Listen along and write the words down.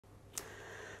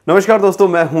नमस्कार दोस्तों,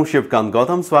 मैं हूं शिवकांत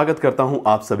गौतम। स्वागत करता हूं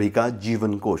आप सभी का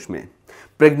जीवन कोश में।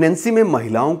 प्रेगनेंसी में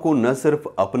महिलाओं को न सिर्फ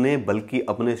अपने बल्कि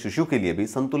अपने शिशु के लिए भी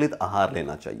संतुलित आहार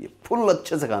लेना चाहिए, फुल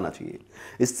अच्छे से खाना चाहिए।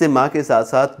 इससे मां के साथ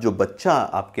साथ जो बच्चा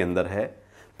आपके अंदर है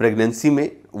प्रेगनेंसी में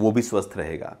वो भी स्वस्थ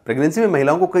रहेगा। प्रेगनेंसी में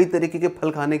महिलाओं को कई तरीके के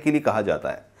फल खाने के लिए कहा जाता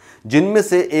है, जिनमें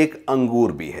से एक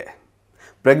अंगूर भी है।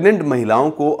 प्रेग्नेंट महिलाओं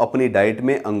को अपनी डाइट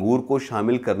में अंगूर को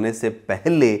शामिल करने से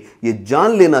पहले ये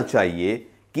जान लेना चाहिए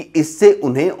कि इससे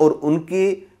उन्हें और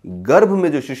उनके गर्भ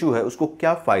में जो शिशु है उसको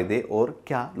क्या फायदे और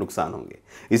क्या नुकसान होंगे।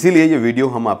 इसीलिए ये वीडियो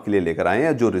हम आपके लिए लेकर आए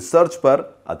हैं जो रिसर्च पर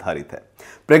आधारित है।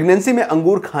 प्रेगनेंसी में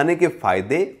अंगूर खाने के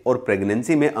फायदे और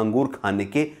प्रेगनेंसी में अंगूर खाने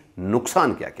के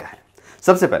नुकसान क्या क्या है।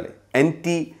 सबसे पहले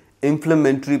एंटी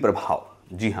इंफ्लेमेटरी प्रभाव।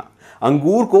 जी हां,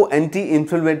 अंगूर को एंटी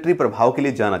इंफ्लेमेटरी प्रभाव के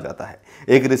लिए जाना जाता है।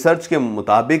 एक रिसर्च के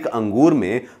मुताबिक अंगूर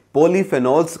में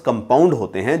पॉलीफेनॉल्स कंपाउंड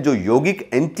होते हैं जो यौगिक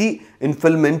एंटी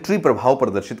इंफ्लेमेटरी प्रभाव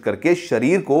प्रदर्शित करके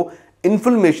शरीर को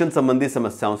इन्फ्लेमेशन संबंधी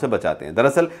समस्याओं से बचाते हैं।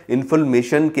 दरअसल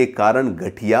इन्फ्लेमेशन के कारण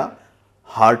गठिया,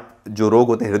 हार्ट जो रोग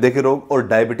होते हैं, हृदय के रोग और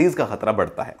डायबिटीज का खतरा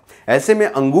बढ़ता है। ऐसे में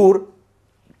अंगूर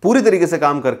पूरी तरीके से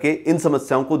काम करके इन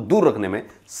समस्याओं को दूर रखने में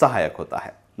सहायक होता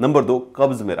है। नंबर 2,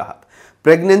 कब्ज में राहत।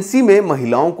 प्रेगनेंसी में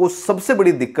महिलाओं को सबसे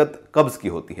बड़ी दिक्कत कब्ज की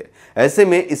होती है। ऐसे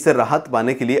में इससे राहत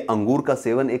पाने के लिए अंगूर का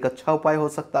सेवन एक अच्छा उपाय हो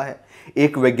सकता है।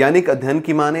 एक वैज्ञानिक अध्ययन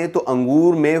की माने तो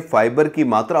अंगूर में फाइबर की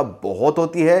मात्रा बहुत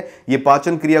होती है। यह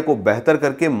पाचन क्रिया को बेहतर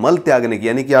करके मल त्यागने की,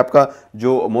 यानी कि आपका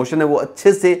जो मोशन है वो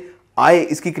अच्छे से आए,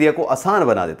 इसकी क्रिया को आसान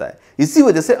बना देता है। इसी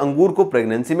वजह से अंगूर को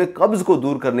प्रेगनेंसी में कब्ज को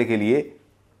दूर करने के लिए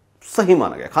सही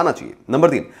माना गया, खाना चाहिए। नंबर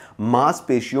 3,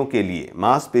 मांसपेशियों के लिए,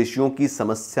 मांसपेशियों की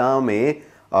समस्या में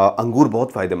अंगूर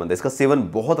बहुत फायदेमंद है। इसका सेवन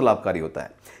बहुत लाभकारी होता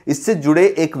है। इससे जुड़े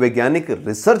एक वैज्ञानिक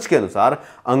रिसर्च के अनुसार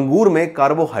अंगूर में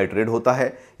कार्बोहाइड्रेट होता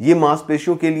है। यह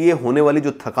मांसपेशियों के लिए होने वाली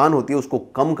जो थकान होती है उसको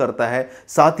कम करता है,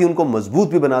 साथ ही उनको मजबूत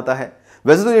भी बनाता है।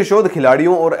 वैसे तो यह शोध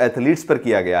खिलाड़ियों और एथलीट्स पर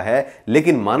किया गया है,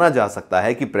 लेकिन माना जा सकता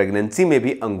है कि प्रेगनेंसी में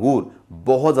भी अंगूर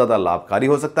बहुत ज्यादा लाभकारी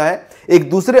हो सकता है। एक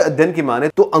दूसरे अध्ययन की माने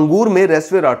तो अंगूर में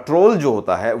रेस्वेराट्रोल जो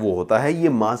होता है वो होता है, ये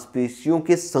मांसपेशियों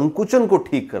के संकुचन को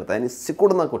ठीक करता है, यानी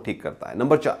सिकुड़ना को ठीक करता है।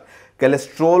 नंबर 4,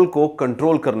 कोलेस्ट्रॉल को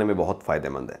कंट्रोल करने में बहुत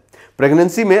फायदेमंद है।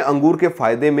 प्रेगनेंसी में अंगूर के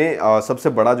फायदे में सबसे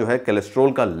बड़ा जो है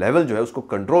कोलेस्ट्रॉल का लेवल जो है उसको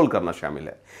कंट्रोल करना शामिल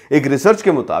है। एक रिसर्च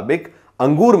के मुताबिक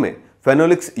अंगूर में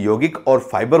फेनोलिक्स यौगिक और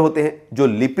फाइबर होते हैं जो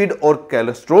लिपिड और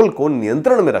कोलेस्ट्रॉल को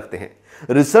नियंत्रण में रखते हैं।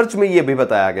 रिसर्च में यह भी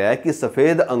बताया गया है कि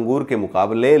सफेद अंगूर के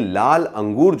मुकाबले लाल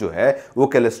अंगूर जो है वो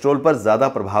कोलेस्ट्रॉल पर ज्यादा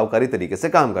प्रभावकारी तरीके से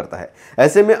काम करता है।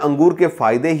 ऐसे में अंगूर के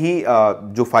फायदे ही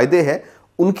जो फायदे हैं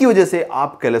उनकी वजह से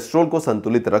आप कोलेस्ट्रॉल को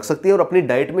संतुलित रख सकती हैं और अपनी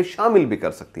डाइट में शामिल भी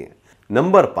कर सकती हैं।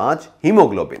 Number 5,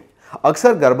 haemoglobin.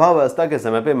 अक्सर गर्भावस्था के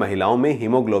समय पे महिलाओं में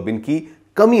हीमोग्लोबिन की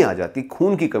कमी आ जाती,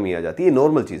 खून की कमी आ जाती है, ये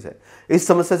नॉर्मल चीज है। इस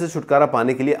समस्या से छुटकारा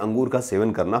पाने के लिए अंगूर का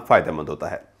सेवन करना फायदेमंद होता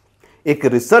है। एक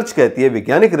रिसर्च कहती है,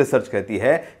 वैज्ञानिक रिसर्च कहती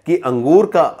है कि अंगूर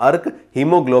का अर्क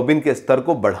हीमोग्लोबिन के स्तर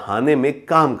को बढ़ाने में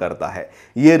काम करता है।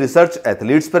 यह रिसर्च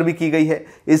एथलीट्स पर भी की गई है।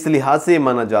 इस लिहाज से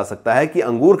माना जा सकता है कि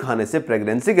अंगूर खाने से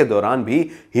प्रेगनेंसी के दौरान भी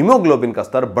हीमोग्लोबिन का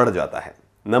स्तर बढ़ जाता है।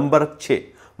 Number 6,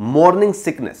 morning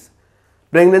sickness.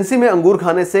 प्रेगनेंसी में अंगूर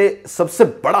खाने से सबसे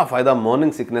बड़ा फायदा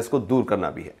मॉर्निंग सिकनेस को दूर करना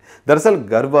भी है। दरअसल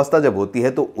गर्भावस्था जब होती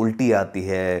है तो उल्टी आती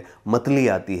है, मतली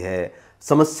आती है।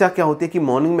 समस्या क्या होती है कि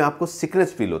मॉर्निंग में आपको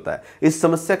सिकनेस फील होता है। इस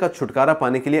समस्या का छुटकारा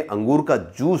पाने के लिए अंगूर का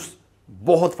जूस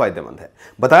बहुत फायदेमंद है।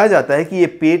 बताया जाता है कि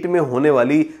यह पेट में होने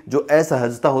वाली जो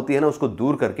असहजता होती है ना उसको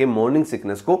दूर करके मॉर्निंग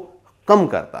सिकनेस को कम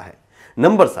करता है।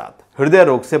 नंबर 7, हृदय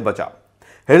रोग से बचाव।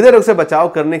 हृदय रोग से बचाव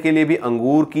करने के लिए भी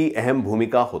अंगूर की अहम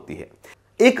भूमिका होती है।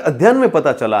 एक अध्ययन में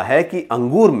पता चला है कि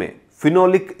अंगूर में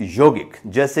फिनोलिक यौगिक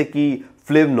जैसे कि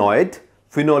फ्लेवनॉइड,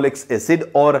 फिनोलिक्स एसिड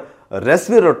और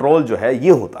रेस्वेराट्रोल जो है ये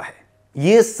होता है।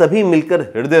 ये सभी मिलकर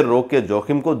हृदय रोग के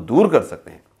जोखिम को दूर कर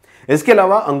सकते हैं। इसके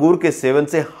अलावा अंगूर के सेवन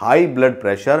से हाई ब्लड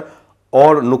प्रेशर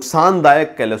और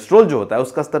नुकसानदायक कोलेस्ट्रॉल जो होता है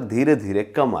उसका स्तर धीरे धीरे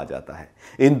कम आ जाता है।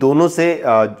 इन दोनों से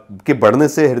के बढ़ने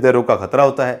से हृदय रोग का खतरा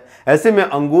होता है। ऐसे में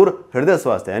अंगूर हृदय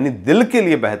स्वास्थ्य यानी दिल के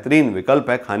लिए बेहतरीन विकल्प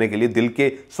है, खाने के लिए, दिल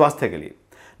के स्वास्थ्य के लिए।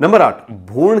 नंबर 8,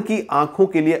 भ्रूण की आंखों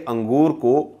के लिए अंगूर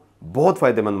को बहुत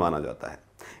फायदेमंद माना जाता है।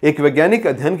 एक वैज्ञानिक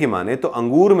अध्ययन की माने तो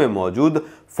अंगूर में मौजूद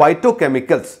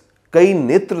फाइटोकेमिकल्स कई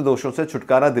नेत्र दोषों से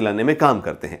छुटकारा दिलाने में काम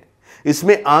करते हैं।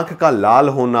 इसमें आंख का लाल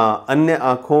होना, अन्य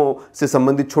आंखों से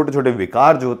संबंधित छोटे छोटे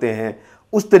विकार जो होते हैं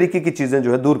उस तरीके की चीजें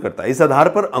जो है दूर करता है। इस आधार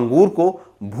पर अंगूर को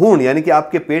भ्रूण यानी कि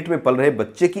आपके पेट में पल रहे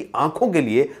बच्चे की आंखों के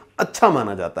लिए अच्छा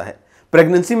माना जाता है।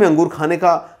 प्रेगनेंसी में अंगूर खाने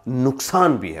का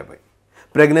नुकसान भी है भाई।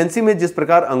 प्रेगनेंसी में जिस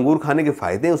प्रकार अंगूर खाने के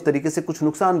फायदे हैं उस तरीके से कुछ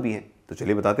नुकसान भी हैं। तो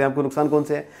चलिए बताते हैं आपको नुकसान कौन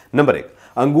से हैं। नंबर 1,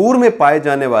 अंगूर में पाए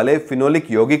जाने वाले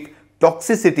फिनोलिक यौगिक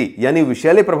टॉक्सिसिटी यानी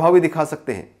विषैले प्रभाव भी दिखा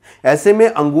सकते हैं। ऐसे में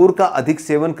अंगूर का अधिक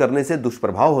सेवन करने से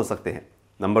दुष्प्रभाव हो सकते हैं।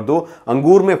 नंबर 2,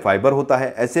 अंगूर में फाइबर होता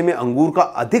है। ऐसे में अंगूर का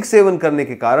अधिक सेवन करने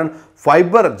के कारण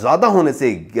फाइबर ज्यादा होने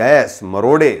से गैस,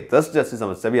 मरोड़े, दस्त जैसी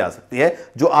समस्या भी आ सकती है,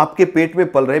 जो आपके पेट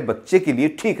में पल रहे बच्चे के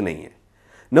लिए ठीक नहीं है।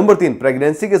 नंबर 3,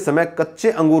 प्रेगनेंसी के समय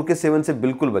कच्चे अंगूर के सेवन से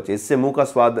बिल्कुल बचे। इससे मुंह का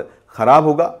स्वाद खराब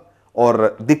होगा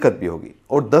और दिक्कत भी होगी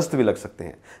और दस्त भी लग सकते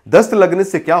हैं। दस्त लगने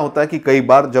से क्या होता है कि कई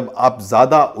बार जब आप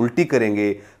ज्यादा उल्टी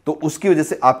करेंगे तो उसकी वजह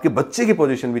से आपके बच्चे की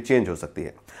पोजीशन भी चेंज हो सकती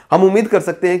है। हम उम्मीद कर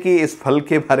सकते हैं कि इस फल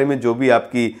के बारे में जो भी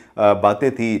आपकी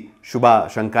बातें थी, शुभा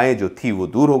शंकाएं जो थी, वो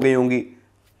दूर हो गई होंगी।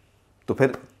 तो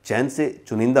फिर चैन से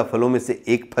चुनिंदा फलों में से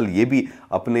एक फल ये भी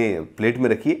अपने प्लेट में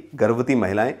रखिए। गर्भवती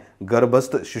महिलाएं,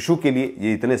 गर्भस्थ शिशु के लिए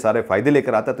ये इतने सारे फायदे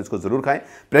लेकर आता है, तो इसको जरूर खाएं।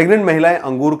 प्रेग्नेंट महिलाएं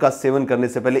अंगूर का सेवन करने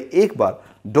से पहले एक बार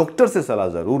डॉक्टर से सलाह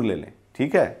जरूर ले लें,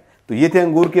 ठीक है। तो ये थे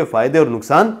अंगूर के फायदे और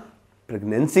नुकसान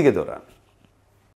प्रेगनेंसी के दौरान।